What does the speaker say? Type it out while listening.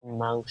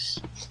mouse.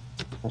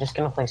 I'm just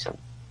gonna play some.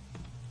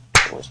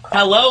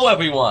 Hello,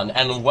 everyone,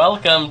 and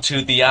welcome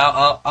to the.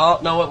 I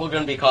don't know what we're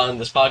going to be calling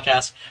this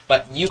podcast,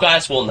 but you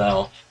guys will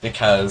know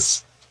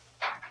because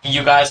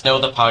you guys know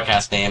the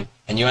podcast name,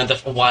 and you end up.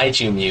 Why'd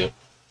you mute?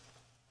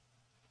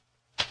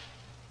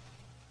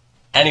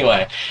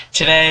 Anyway,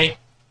 today,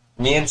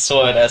 me and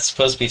Sword are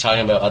supposed to be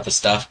talking about other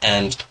stuff,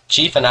 and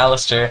Chief and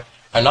Alistair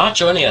are not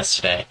joining us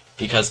today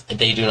because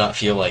they do not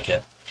feel like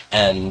it.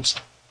 And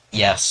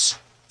yes,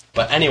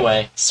 but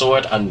anyway,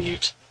 Sword,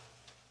 unmute.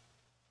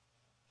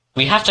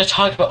 We have to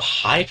talk about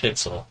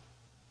Hypixel.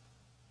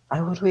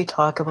 Why would we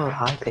talk about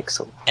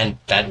Hypixel?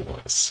 And Bed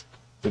Wars.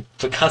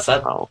 Because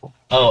that...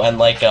 Oh, and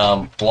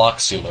Block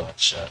Sumo and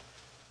shit.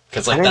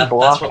 Because I'm in a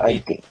block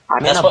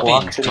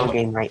sumo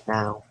game right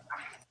now.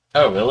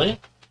 Oh, really?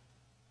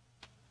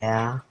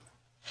 Yeah.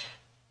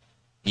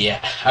 Yeah.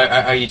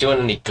 Are you doing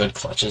any good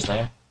clutches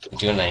there? You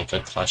doing any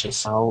good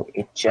clutches? Oh,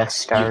 it just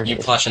started. You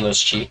clutching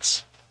those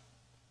cheeks?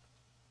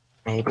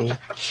 Maybe.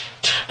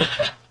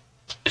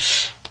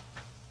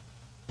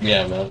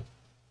 Yeah, man.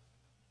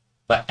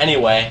 But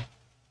anyway,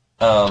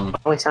 It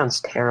always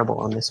sounds terrible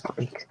on this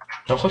mic.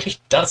 no, he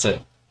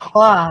doesn't.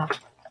 Ah.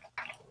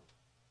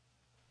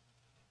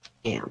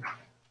 Damn.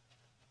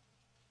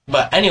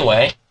 But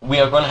anyway, we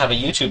are going to have a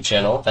YouTube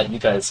channel that you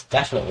guys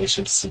definitely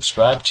should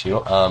subscribe to.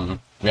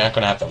 We aren't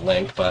going to have the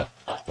link, but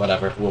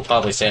whatever. We'll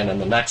probably say it in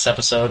the next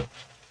episode.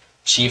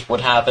 Chief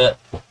would have it.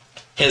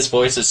 His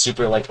voice is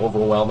super,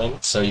 overwhelming,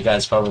 so you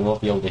guys probably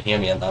won't be able to hear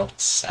me, and that'll be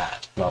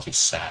sad. And I'll be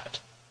sad.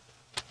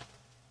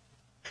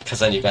 Because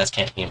then you guys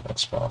can't hear me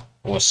as well.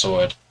 Or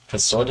Sword.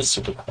 Because Sword is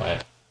super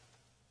quiet.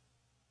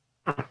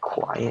 Not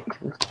quiet.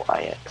 Who's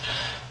quiet?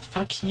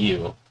 Fuck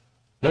you.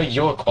 No,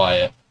 you're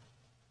quiet.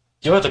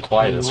 You're the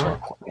quietest one.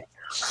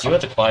 You're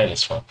the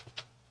quietest one.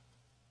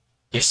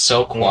 You're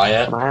so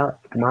quiet.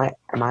 Am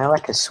I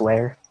allowed to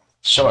swear?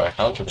 Sure, I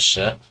don't give a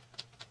shit.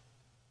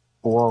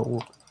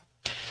 Whoa.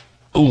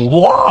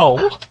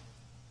 Whoa!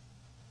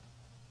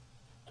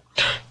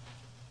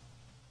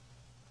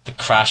 The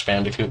Crash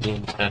Bandicoot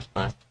meme. That's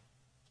fine.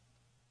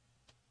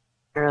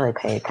 I don't really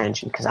pay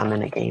attention because I'm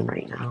in a game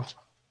right now.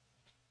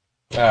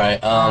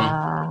 Alright,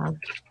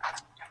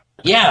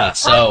 yeah,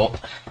 so...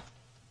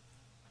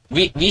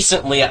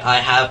 Recently, I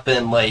have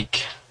been,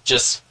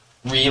 just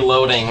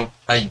reloading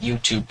a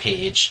YouTube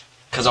page,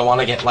 because I want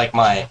to get,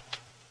 my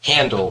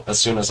handle as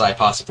soon as I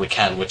possibly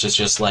can, which is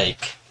just,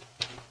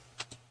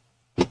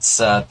 it's,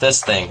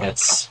 this thing.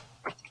 It's...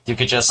 You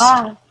could just...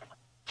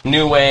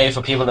 New way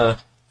for people to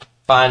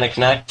find and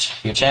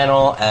connect your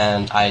channel,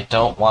 and I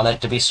don't want it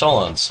to be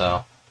stolen,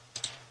 so...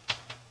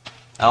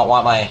 I don't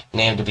want my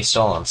name to be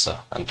stolen, so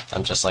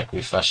I'm just,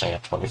 refreshing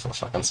it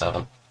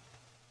 24/7.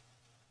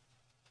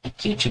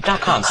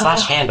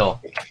 YouTube.com/handle.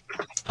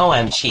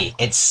 OMG,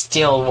 it's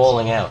still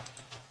rolling out.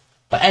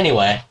 But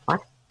anyway.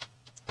 What?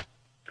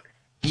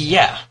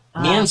 Yeah,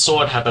 me and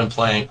Sword have been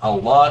playing a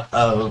lot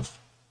of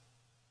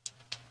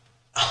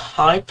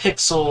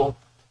Hypixel,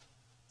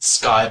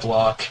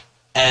 Skyblock,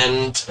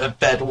 and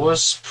Bed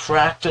Wars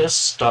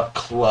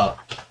Practice.club.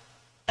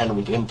 And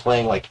we've been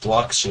playing,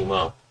 Block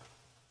Sumo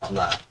on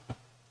that.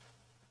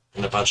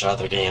 And a bunch of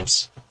other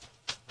games.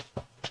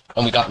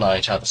 And we got on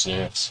each other's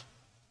nerves.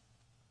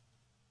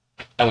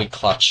 And we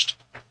clutched.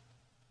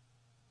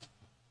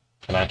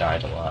 And I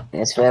died a lot.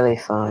 It's really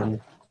fun.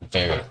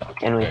 Very fun.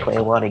 And we very play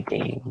fun. a lot of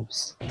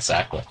games.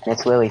 Exactly.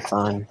 It's really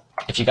fun.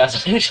 If you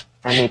guys... And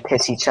we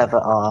piss each other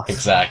off.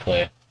 Exactly.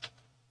 It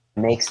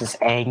makes us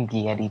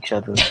angry at each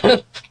other.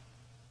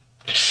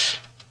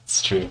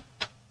 It's true.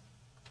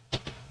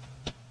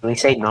 We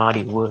say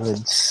naughty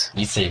words.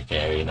 You say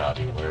very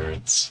naughty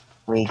words.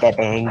 We get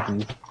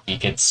angry. You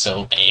get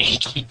so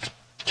angry.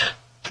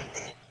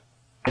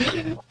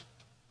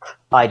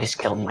 I just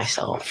killed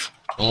myself.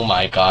 Oh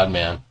my god,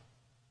 man.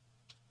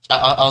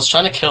 I was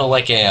trying to kill,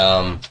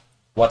 a,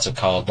 what's it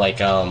called?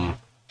 Oh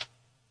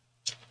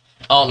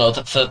no,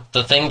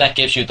 the thing that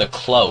gives you the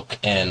cloak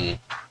in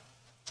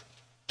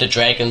the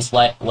Dragon's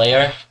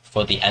Lair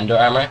for the Ender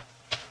Armor.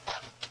 I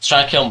was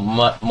trying to kill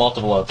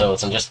multiple of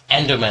those, and just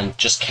Endermen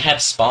just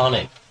kept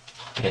spawning.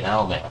 Fucking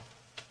hell, man.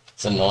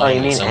 It's annoying Oh,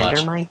 you mean so much.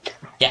 Endermite?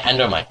 Yeah,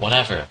 Endermite,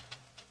 whatever.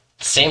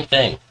 Same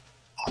thing.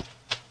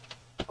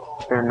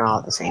 They're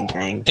not the same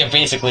thing. They're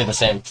basically the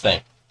same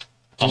thing.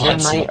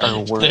 Endermite are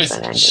worse There's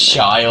than Endermite.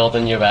 child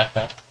in your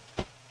backpack.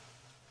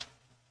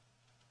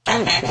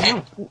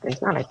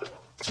 There's not a...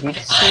 Did you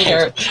just say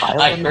there's a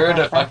child I in my heard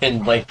a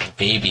backpack? fucking,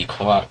 baby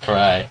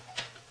cry.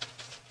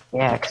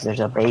 Yeah, because there's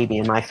a baby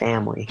in my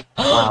family.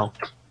 Wow.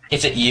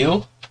 Is it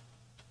you?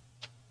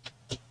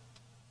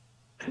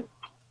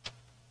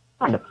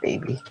 Not a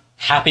baby.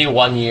 Happy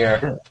 1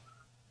 year.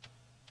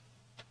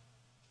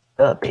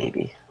 The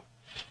baby.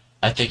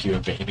 I think you're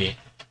a baby.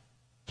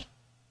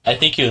 I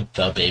think you're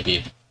the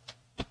baby.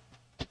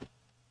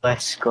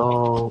 Let's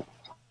go.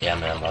 Yeah,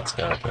 man, let's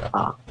go,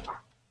 bro.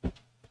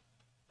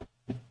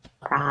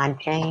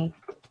 Project.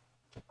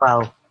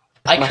 Well,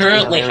 I must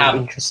currently be a very have...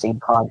 interesting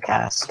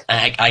podcast.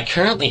 I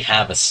currently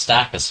have a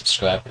stack of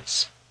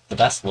subscribers. The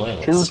best Two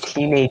loyalist.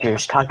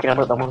 teenagers talking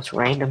about the most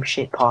random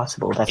shit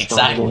possible. That's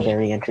not even Exactly.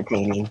 very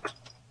entertaining.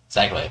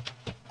 Exactly.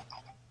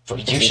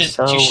 This is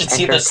so You should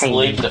see the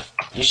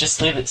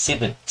entertaining. see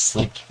the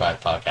sleep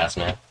deprived podcast,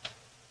 man.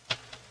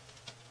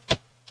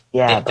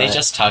 Yeah, They but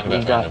just talk we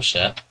about got random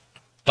shit.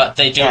 But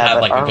they do yeah, have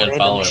but like a our good random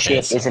follower shit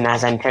base. isn't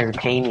as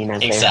entertaining as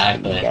theirs. I'm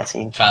Exactly.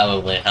 guessing.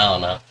 Probably. I don't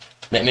know.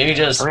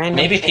 Random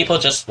Maybe shit. people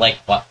just like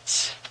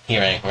what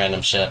hearing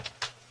random shit.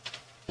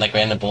 Like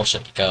random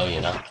bullshit to go,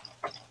 you know?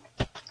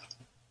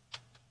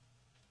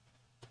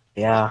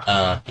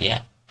 Yeah.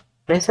 Yeah.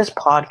 What is this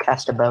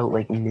podcast about?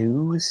 Like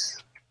news?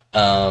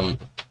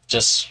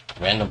 Just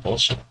random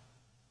bullshit.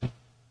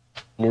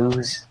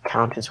 News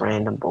count as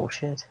random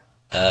bullshit?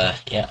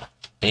 Yeah.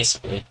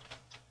 Basically.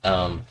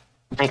 Oh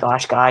my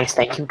gosh, guys,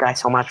 thank you guys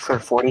so much for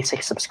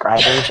 46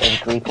 subscribers and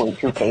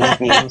 3.2k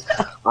views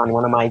on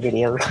one of my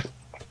videos.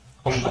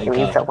 Oh my It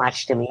means god. so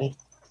much to me.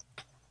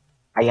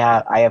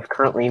 I have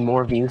currently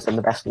more views than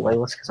the best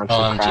loyalist because I'm so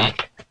OMG.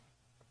 cracked.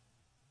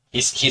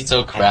 He's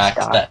so cracked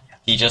that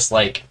he just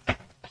like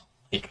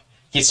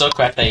he's so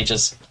cracked that he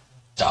just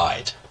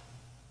died.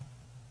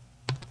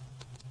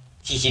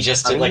 He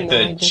just did like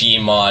the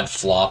Gmod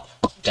flop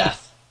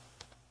death.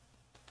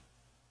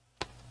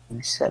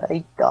 You said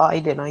I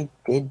died and I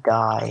did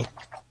die.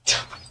 It's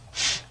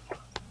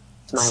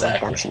my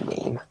Exactly. redemption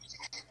game.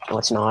 No,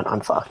 it's not.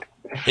 I'm fucked.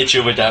 Hit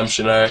your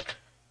redemption arc.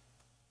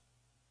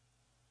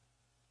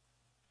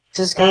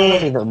 This is gonna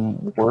be the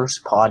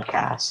worst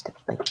podcast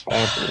like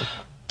ever.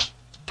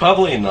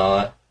 Probably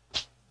not.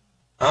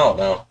 I don't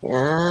know.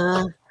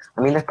 Yeah.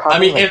 I mean, there's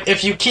probably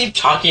if you keep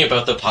talking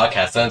about the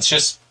podcast, then it's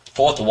just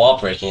fourth wall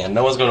breaking and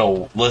no one's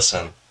gonna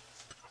listen.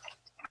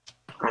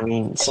 I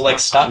mean, So, like,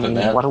 stop it,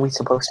 man. What are we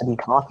supposed to be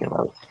talking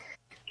about?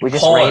 We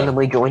just Porn.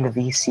 randomly joined a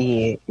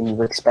VC and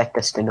you expect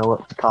us to know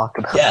what to talk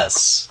about.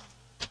 Yes.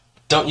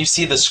 Don't you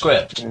see the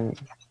script?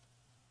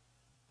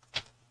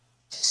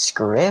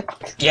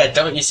 Script? Yeah,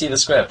 don't you see the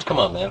script? Come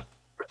on, man.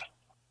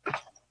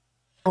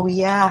 Oh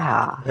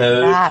yeah,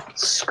 that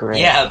script.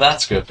 Yeah,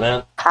 that script,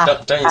 man.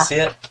 Don't you see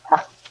it?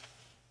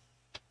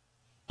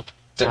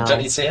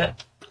 Don't you see it?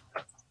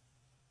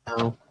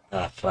 No,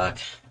 Ah, fuck.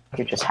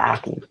 you're just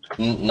hacking.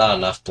 Not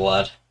enough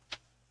blood.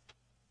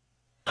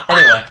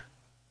 Anyway,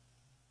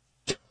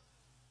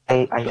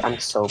 I'm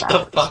so bad. the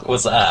at fuck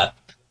was that?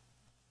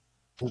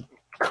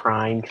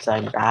 crying because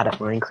I'm bad at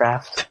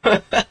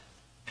Minecraft.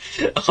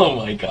 Oh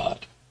my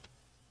god.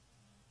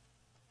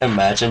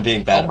 Imagine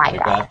being bad Oh my at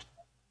Minecraft. God.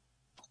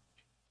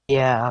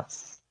 Yeah.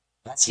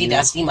 Let's see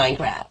Dusty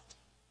Minecraft.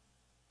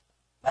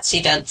 Let's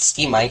see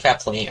Dusty Minecraft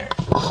player.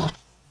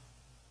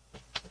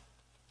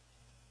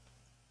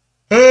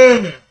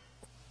 I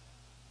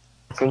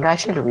think I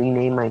should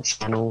rename my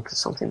channel to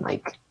something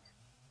like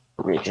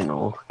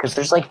original because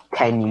there's like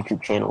 10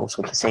 YouTube channels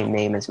with the same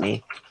name as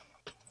me.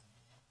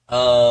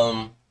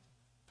 Or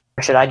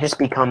should I just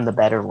become the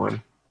better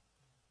one?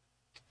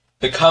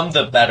 Become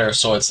the better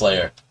Sword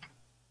Slayer.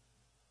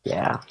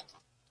 Yeah.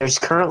 There's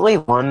currently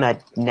one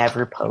that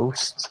never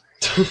posts,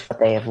 but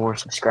they have more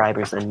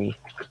subscribers than me.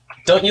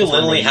 Don't you That's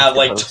when literally they have used to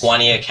like post.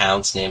 20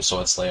 accounts named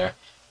Sword Slayer?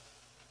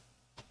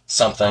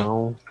 Something.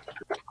 No.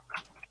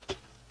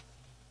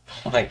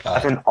 Oh my I have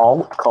god. an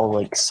alt called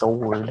like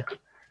Sword.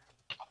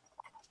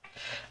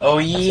 Oh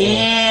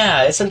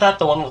yeah! Isn't that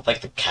the one with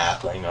like the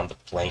cat laying on the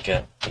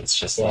blanket? It's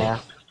just Yeah.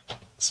 like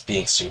it's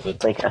being stupid.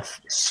 It's like a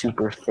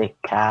super thick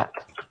cat.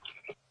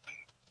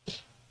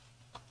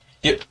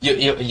 You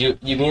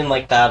mean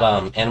like that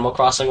Animal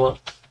Crossing one?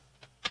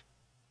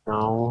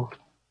 No.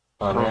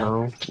 Oh I don't man.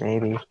 know.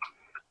 Maybe.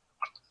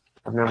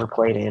 I've never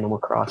played Animal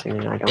Crossing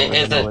and I don't really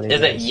Is know what it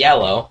is it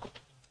yellow?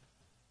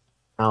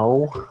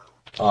 No.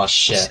 Oh It's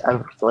shit.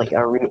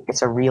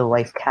 it's a real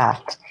life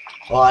cat.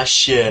 Oh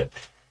shit.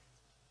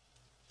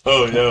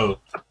 Oh no.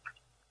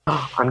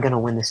 I'm gonna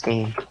win this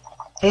game.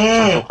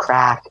 I'm so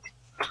cracked.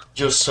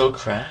 You're so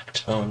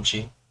cracked,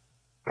 OMG.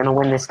 Gonna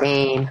win this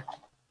game.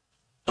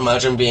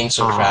 Imagine being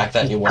so cracked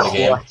that He you won a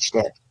game. clutched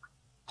it.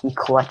 He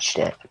clutched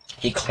it.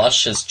 He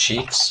clutched his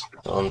cheeks,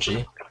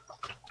 OMG.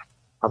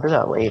 I'll do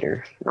that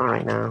later. Not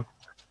right now.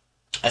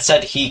 I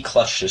said he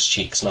clutched his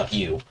cheeks, not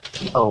you.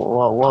 Oh,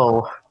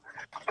 whoa.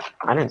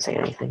 I didn't say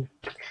anything.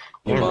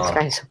 Your Man, this mom.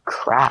 guy's so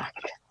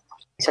cracked.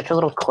 He's such a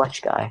little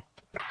clutch guy.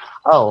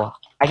 Oh,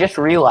 I just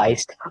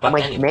realized. But I'm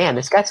like, anyway. man,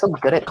 this guy's so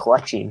good at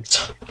clutching.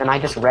 And I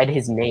just read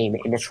his name,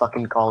 and it's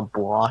fucking called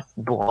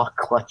Block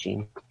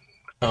Clutching.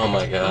 Oh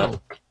my god.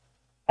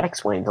 That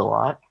explains a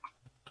lot.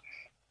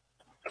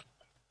 I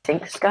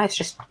think this guy's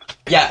just...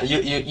 Yeah,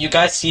 you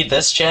guys see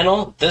this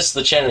channel? This is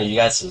the channel you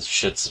guys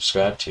should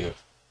subscribe to.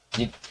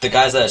 The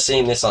guys that are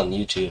seeing this on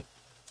YouTube.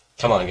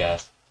 Come on,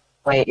 guys.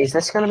 Wait, is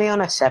this gonna be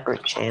on a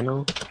separate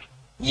channel?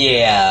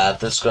 Yeah,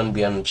 this is going to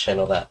be on the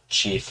channel that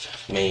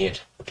Chief made,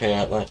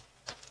 apparently.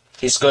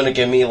 He's going to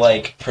give me,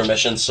 like,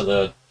 permissions to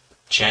the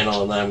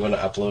channel, and then I'm going to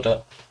upload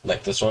it.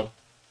 Like this one.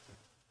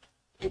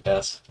 You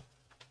guess.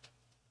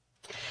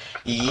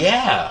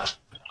 Yeah!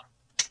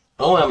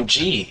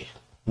 OMG!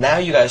 Now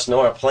you guys know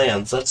our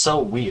plans. That's so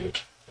weird.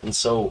 And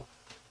so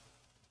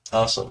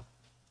awesome.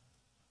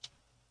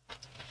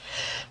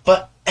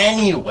 But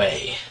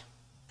anyway,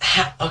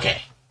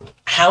 okay.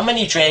 How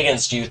many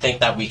dragons do you think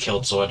that we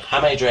killed, Sword?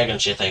 How many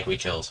dragons do you think we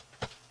killed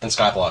in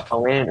Skyblock? Oh,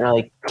 we didn't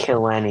really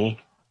kill any.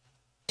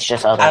 It's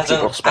just other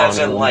people As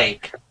spawning in, them.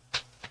 like,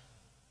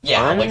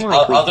 yeah, like we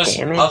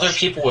other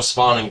people were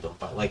spawning them,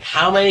 but like,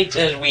 how many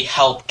did we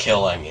help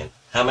kill? I mean,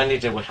 how many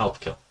did we help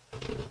kill?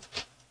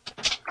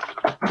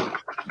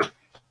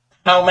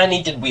 How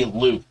many did we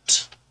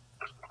loot?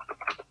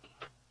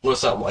 Or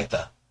something like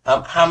that.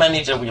 How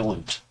many did we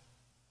loot?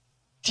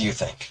 Do you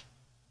think?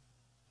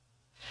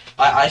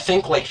 I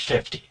think like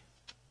 50.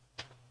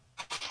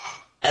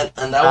 And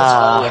that was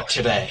all like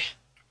today.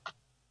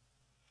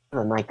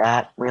 Something like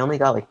that. We only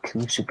got like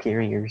 2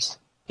 superiors.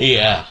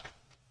 Yeah.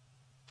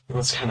 It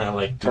was kind of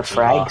like The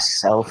frags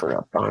sell for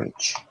a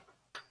bunch.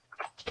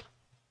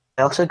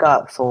 I also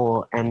got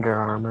full ender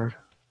armor.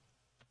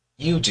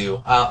 You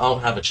do. I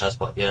don't have a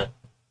chestplate yet.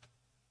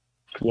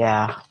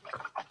 Yeah.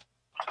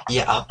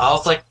 Yeah, I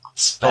was like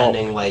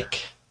spending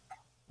like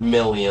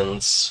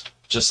millions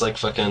just like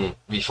fucking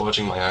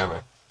reforging my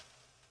armor.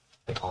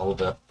 Like all of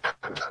it.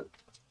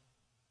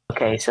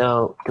 Okay,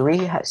 so do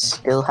we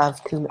still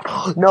have 2?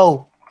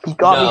 No! He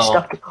got me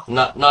stuck.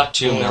 Not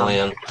 2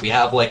 million. We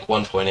have like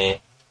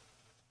 1.8.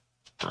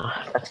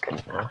 That's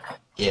good enough.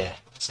 Yeah.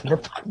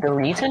 The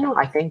reason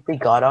I think we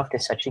got off to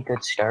such a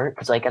good start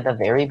is like at the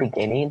very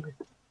beginning,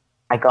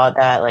 I got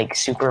that like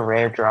super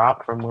rare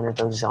drop from one of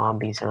those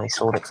zombies and I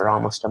sold it for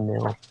almost $1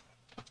 million.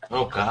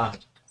 Oh god.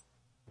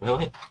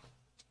 Really?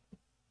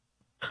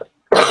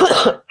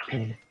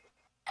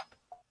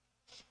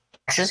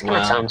 It's just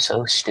gonna sound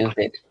so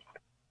stupid.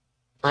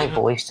 My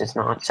voice does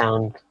not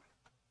sound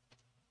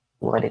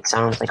what it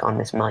sounds like on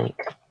this mic.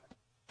 At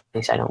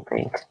least I don't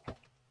think.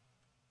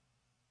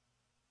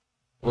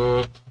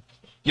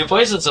 Your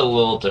voice is a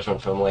little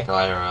different from like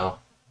IRL.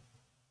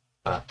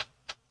 But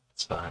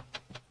it's fine.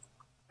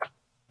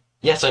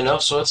 Yes, I know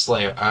Sword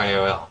Slayer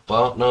IRL, but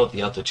I don't know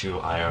the other 2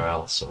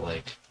 IRL, so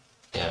like,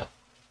 yeah.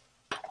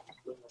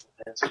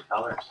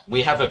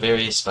 We have a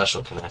very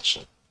special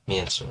connection, me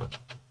and Sword.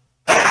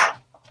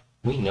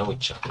 We know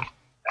each other.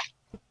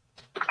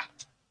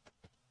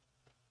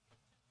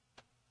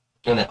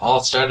 And it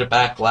all started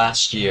back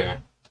last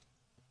year.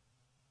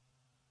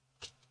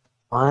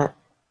 What?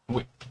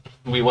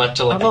 We went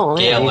to like a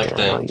Gaelic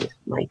thing.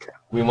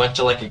 We went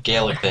to like a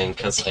Gaelic thing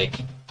because like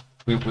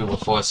we were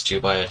forced to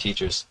by our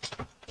teachers.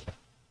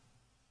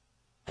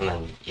 And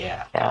then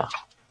yeah. Yeah.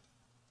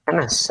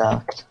 Kinda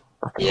sucked.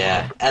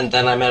 Yeah, and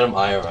then I met him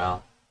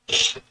IRL.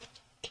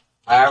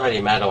 I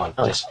already met him on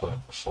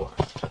Discord before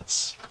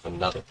because of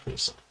another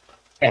person.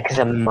 Yeah, because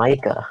of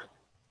Micah.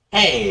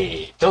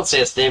 Hey, don't say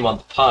his name on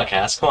the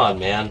podcast. Come on,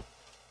 man.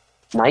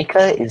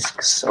 Micah is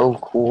so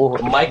cool.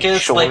 Micah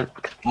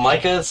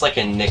is like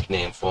a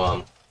nickname for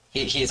him.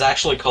 He's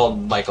actually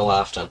called Michael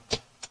Afton.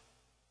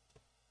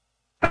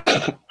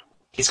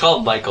 He's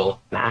called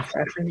Michael. Math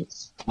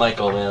reference?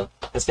 Michael, man.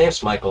 His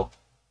name's Michael.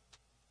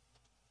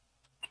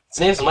 His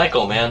name's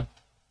Michael, man.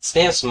 His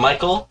name's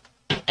Michael,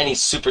 and he's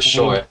super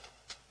short.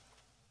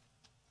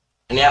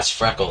 And he has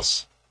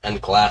freckles and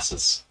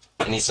glasses,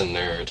 and he's a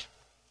nerd.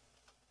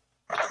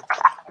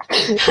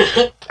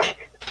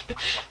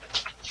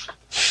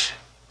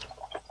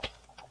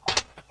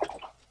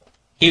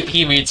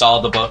 He reads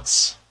all the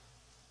books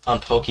on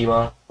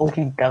Pokemon. Oh,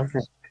 he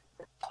doesn't.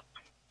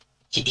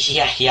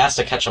 He has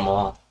to catch them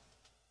all.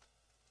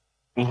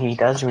 He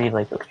does read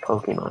like those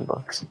Pokemon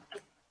books.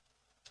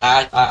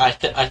 I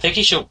think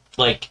he should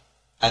like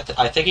I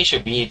think he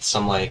should read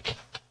some like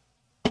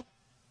I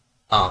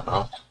don't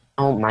know.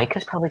 Oh,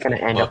 Micah's probably gonna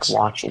end up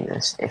watching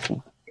this if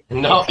he.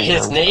 No,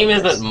 his name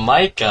isn't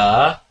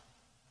Micah.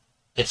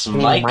 It's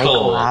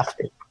Michael.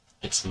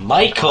 It's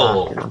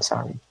Michael. I'm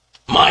sorry.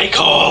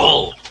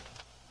 Michael.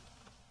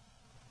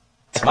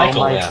 It's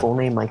Michael, my man. full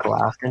name Michael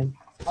Afton.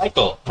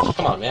 Michael.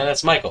 Come on, man.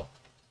 It's Michael.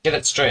 Get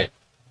it straight.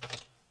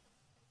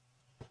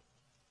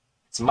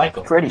 It's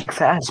Michael. Freddy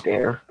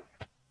Fazbear.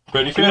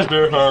 Freddy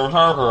Fazbear.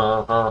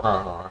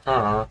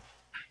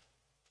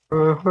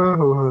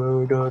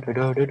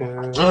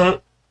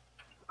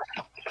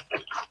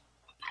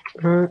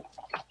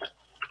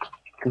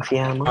 Goofy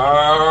animal.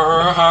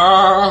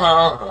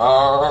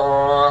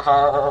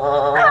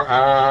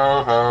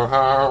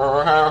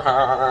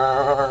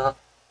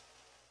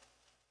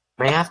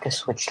 May have to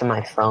switch to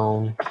my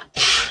phone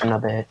in a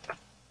bit.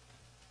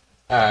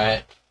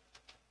 Alright.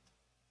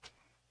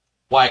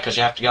 Why? Because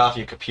you have to get off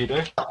your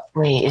computer?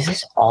 Wait, is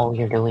this all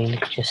you're doing?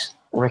 Just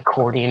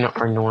recording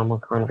our normal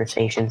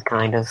conversations,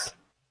 kind of?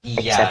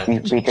 Yeah,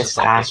 Except we just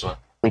act.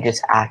 We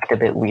just act a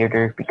bit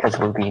weirder because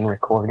we're being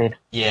recorded.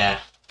 Yeah.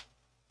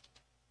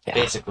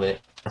 Basically.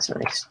 That's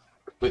nice.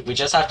 We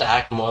just have to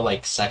act more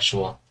like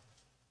sexual.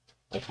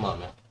 Like, come on,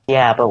 man.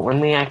 Yeah, but when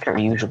we act our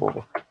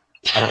usual,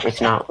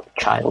 it's not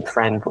child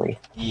friendly.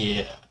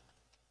 Yeah.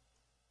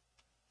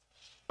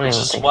 Which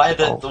is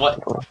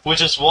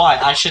why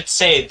I should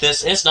say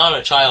this is not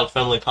a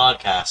child-friendly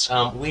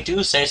podcast. We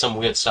do say some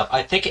weird stuff.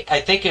 I think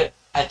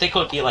it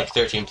would be like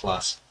 13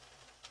 plus.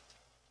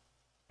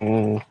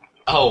 Mm.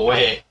 Oh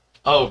wait.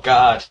 Oh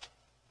god.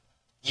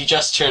 You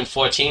just turned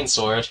 14,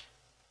 Sword.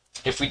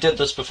 If we did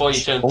this before you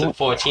turned Oh,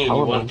 14, tell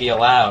you them. wouldn't be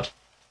allowed.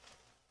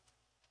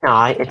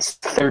 No, it's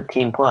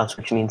 13 plus,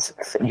 which means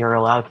you're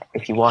allowed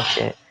if you watch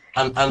it.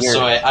 I'm You're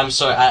sorry. I'm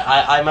sorry.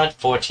 I meant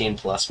 14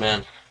 plus,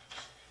 man.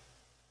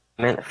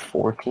 meant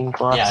 14 Yeah,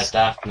 plus.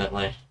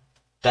 definitely.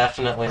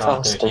 Definitely I thought it not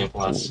was 13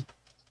 plus. 13.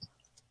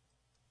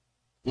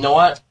 You know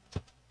what?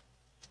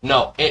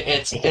 No,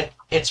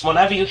 it's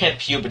whenever you hit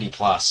puberty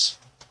plus.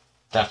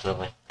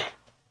 Definitely.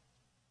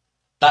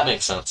 That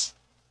makes sense.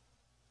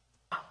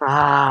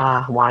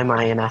 Ah, why am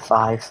I in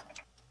F5?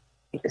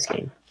 Hate this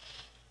game.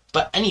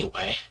 But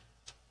anyway.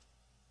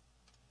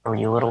 Oh,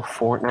 you little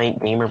Fortnite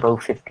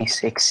Gamerbro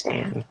 56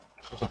 stan.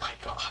 Oh my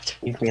god.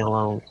 Leave me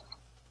alone.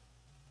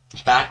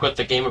 Back with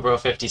the Gamer Bro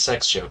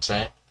 56 jokes,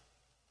 eh?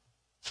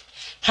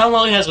 How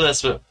long has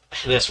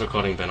this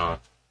recording been on?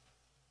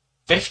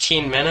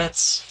 15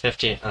 minutes?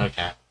 15?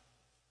 Okay.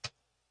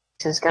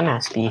 This is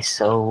gonna be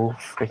so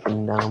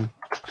freaking dumb.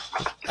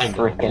 I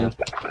know, man.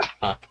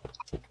 Fuck.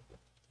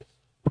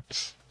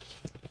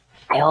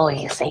 I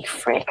always say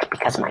frick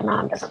because my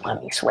mom doesn't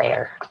let me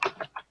swear.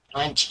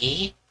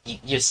 OMG,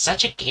 you're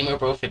such a Gamer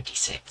Bro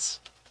 56.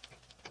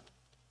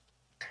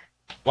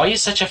 Why are you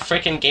such a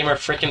frickin' gamer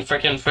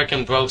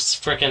frickin' bro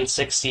frickin'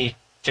 60,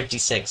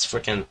 56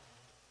 frickin'?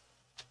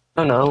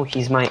 Oh no,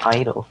 he's my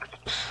idol.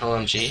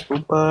 OMG.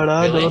 But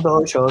I Really? don't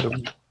know, shut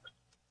him.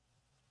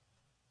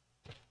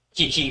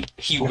 He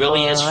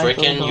really is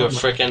frickin' your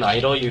frickin'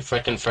 idol, you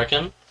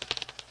frickin'?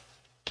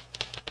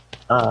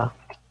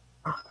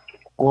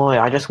 Boy,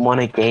 I just won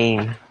a game.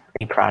 Are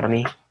you proud of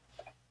me?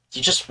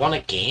 You just won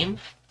a game?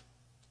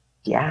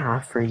 Yeah,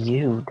 for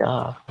you,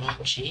 duh.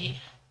 OMG.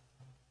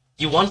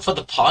 You won for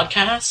the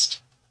podcast?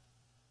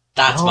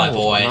 That's No, my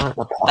boy. not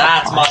the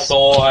That's my podcast.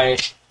 boy.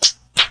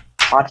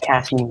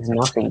 Podcast means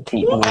nothing to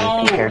me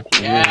compared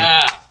to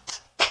Yeah.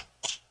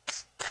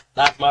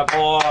 That's my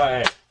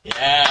boy.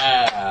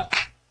 Yeah.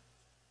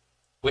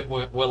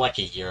 We're like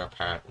a year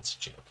apart. It's a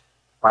joke. you.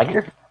 Why did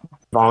your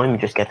volume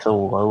just get so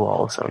low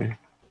all of a sudden?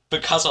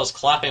 Because I was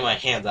clapping my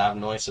hands, I have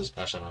noise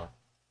suppression on.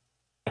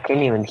 I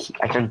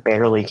can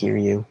barely hear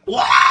you.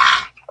 Wah!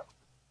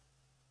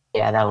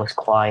 Yeah, that was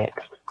quiet.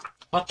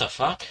 What the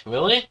fuck?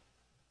 Really?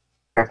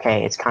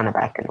 Okay, it's kind of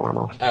back to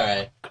normal.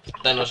 Alright.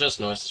 Then it was just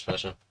noise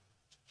suppression.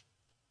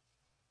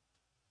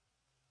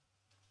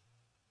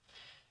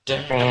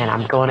 Man,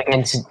 I'm going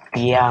against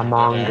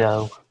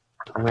Diamongo.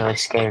 I'm really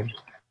scared.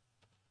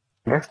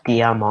 I wonder if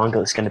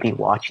Diamongo is going to be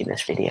watching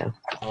this video.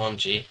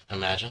 OMG,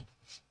 imagine.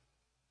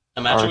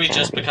 Imagine we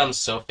just Johnny. become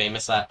so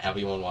famous that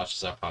everyone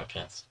watches our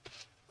podcast.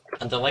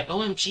 And they're like,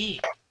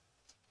 OMG,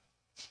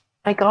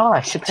 My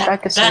gosh,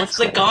 subscribe to that's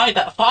the Swordslayer. guy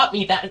that fought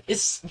me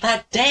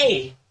that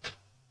day.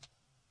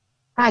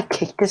 I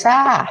kicked his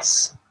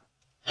ass.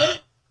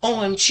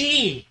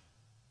 OMG,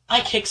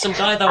 I kicked some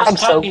guy that was I'm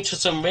so- talking to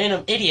some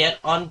random idiot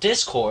on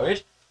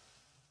Discord.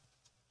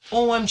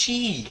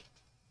 OMG.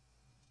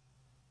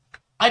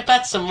 I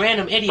bet some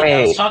random idiot that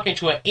was Wait, talking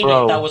to an idiot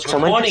Bro, that was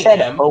someone recording just said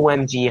him.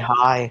 OMG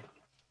hi.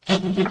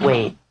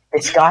 Wait,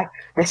 this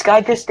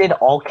guy just did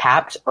all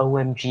caps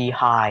OMG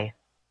hi.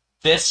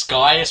 This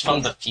guy is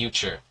from the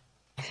future.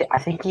 I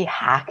think he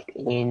hacked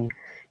in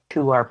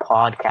to our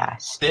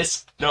podcast.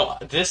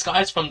 This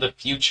guy's from the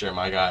future,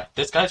 my guy.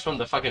 This guy's from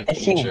the fucking I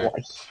think future.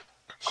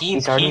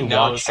 he's already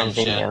knows watched some our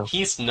video.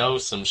 shit. He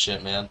knows some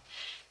shit, man.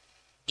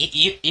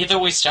 Either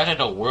we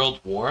started a world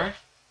war,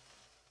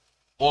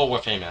 or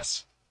we're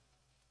famous.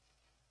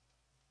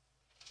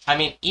 I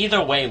mean,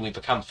 either way, we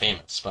become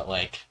famous, but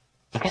like...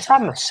 I guess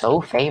I'm so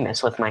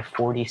famous with my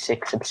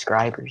 46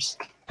 subscribers.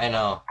 I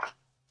know.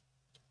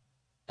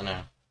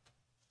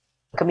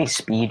 Look at me,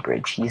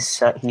 Speedbridge. He's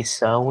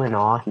so in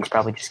awe. He's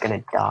probably just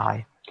gonna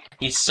die.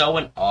 He's so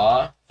in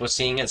awe for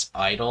seeing his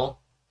idol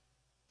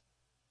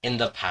in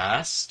the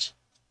past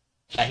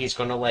that he's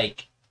gonna,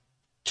 like,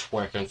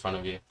 twerk in front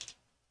of you.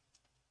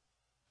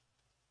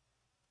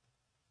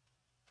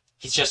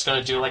 He's just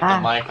gonna do, like, the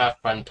Minecraft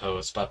friend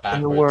pose, but backwards.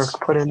 In the work,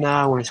 put in the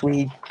hours,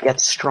 we get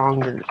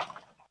stronger.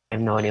 I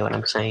have no idea what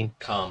I'm saying.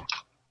 Come.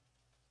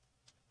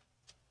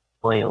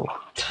 Oil.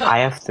 I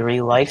have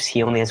 3 lives,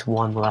 he only has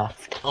 1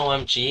 left.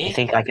 OMG. You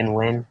think I can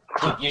win?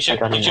 You should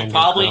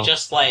probably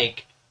just,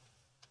 like,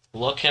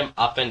 look him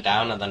up and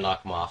down and then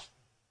knock him off.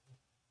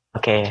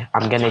 Okay,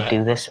 I'm gonna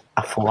do this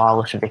a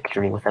flawless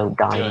victory without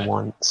dying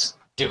once.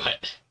 Do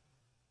it.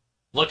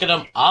 Look at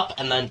him up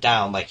and then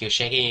down, like you're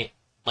shaking,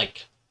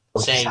 like,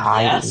 saying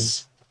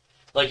yes.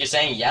 Like you're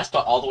saying yes,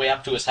 but all the way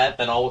up to his head,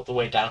 then all the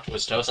way down to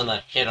his toes, and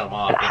then hit him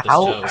off with his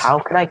toes.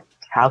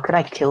 How could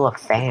I kill a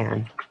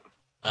fan?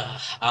 I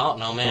don't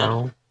know, man.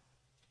 No.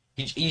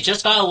 You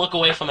just gotta look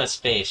away from his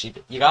face.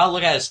 You gotta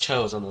look at his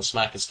toes and then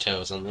smack his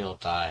toes, and he'll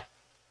die.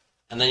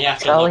 And then you have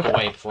to look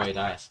away before he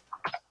dies.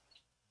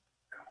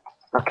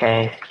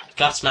 Okay. You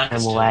gotta smack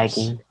his toes. I'm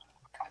lagging.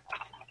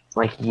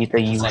 Like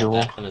the usual.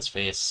 Like that in his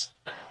face.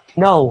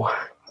 No!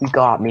 He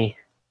got me.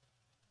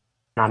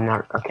 I'm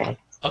not... Okay.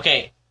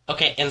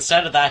 Okay,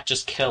 instead of that,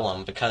 just kill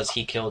him, because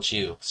he killed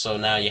you. So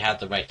now you have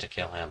the right to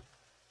kill him.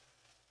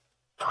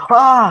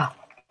 Ah!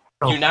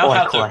 You now I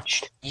have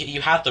clutched.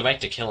 you have the right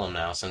to kill him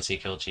now since he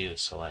killed you.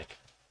 So like,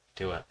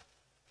 do it.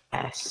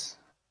 Yes.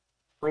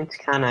 It's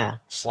kind of...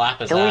 Slap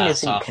his Killing ass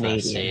isn't off the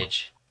Canadian.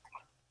 stage.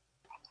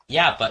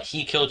 Yeah, but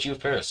he killed you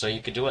first, so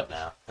you could do it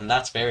now, and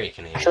that's very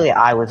Canadian. Actually,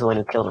 I was the one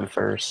who killed him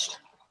first.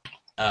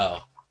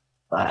 Oh,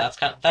 But...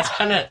 that's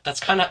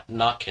kind of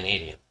not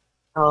Canadian.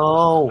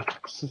 Oh,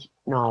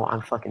 no,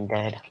 I'm fucking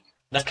dead.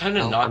 That's kind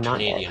of No, not I'm not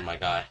Canadian, dead. my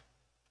guy.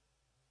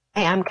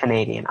 Hey, I'm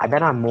Canadian. I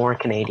bet I'm more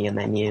Canadian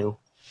than you.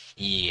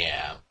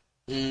 Yeah.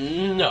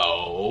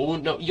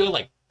 No, you're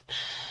like,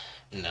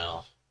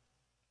 no.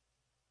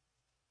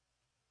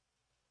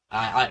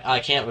 I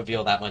can't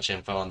reveal that much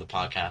info on the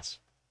podcast.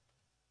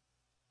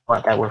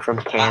 What, that we're from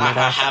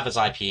Canada? I have his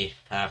IP.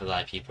 I have his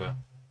IP, bro.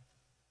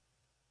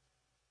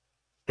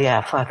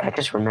 Yeah, fuck, I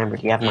just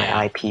remembered you have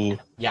my IP.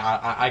 Yeah,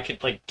 I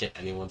could, like, get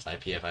anyone's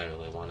IP if I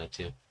really wanted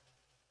to.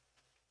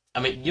 I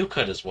mean, you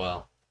could as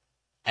well.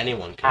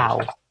 Anyone could.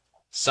 Ow.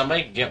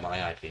 Somebody could get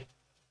my IP.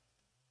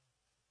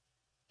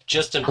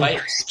 Just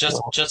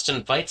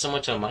invite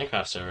someone to a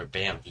Minecraft server.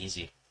 Bam,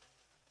 easy.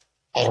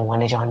 Hey, I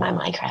want to join my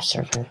Minecraft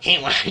server.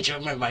 Hey, want to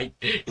join my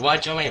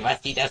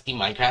rusty dusty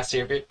Minecraft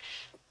server?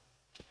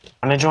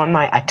 I want to join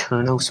my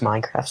Eternos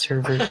Minecraft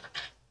server.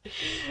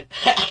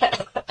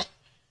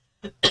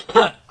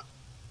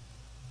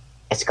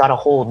 It's got to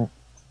hold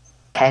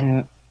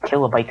 10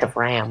 kilobytes of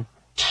RAM.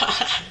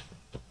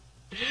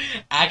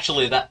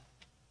 Actually, that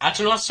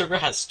Atronauts server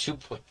has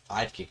 2.5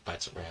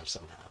 gigabytes of RAM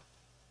somehow.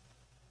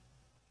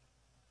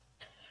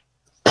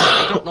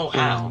 I don't know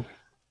how.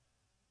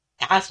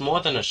 It has more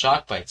than a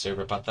Shockbyte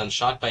server, but then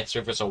Shockbyte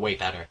servers are way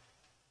better.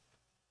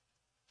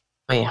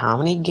 Wait, how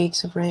many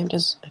gigs of RAM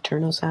does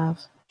Eternos have?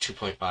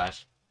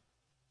 2.5.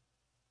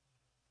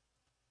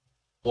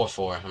 Or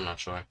 4, I'm not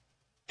sure.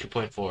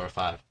 2.4 or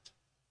 5.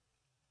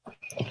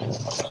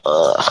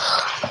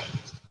 Ugh.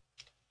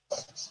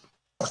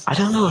 I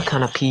don't know what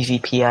kind of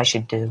PvP I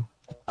should do.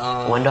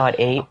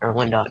 1.8 or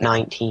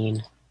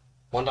 1.19?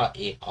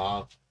 1.8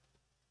 off.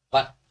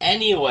 But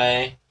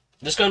anyway,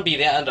 this is going to be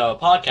the end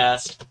of our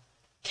podcast.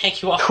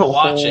 Thank you all for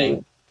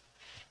watching.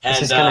 And,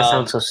 this is going to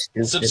sound so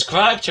stupid.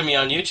 Subscribe to me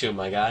on YouTube,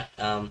 my guy.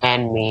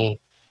 And me.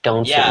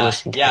 Don't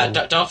listen to him.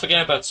 Don't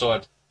forget about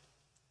Sword.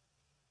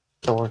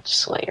 Sword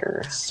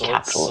Slayer.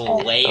 Sword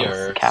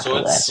Slayer.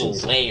 Sword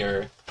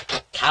Slayer.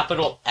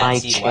 Capital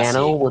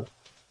S-E-Y-C.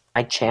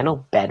 My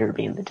channel better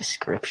be in the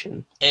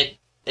description. It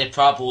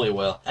probably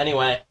will.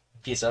 Anyway,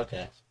 peace out,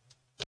 guys.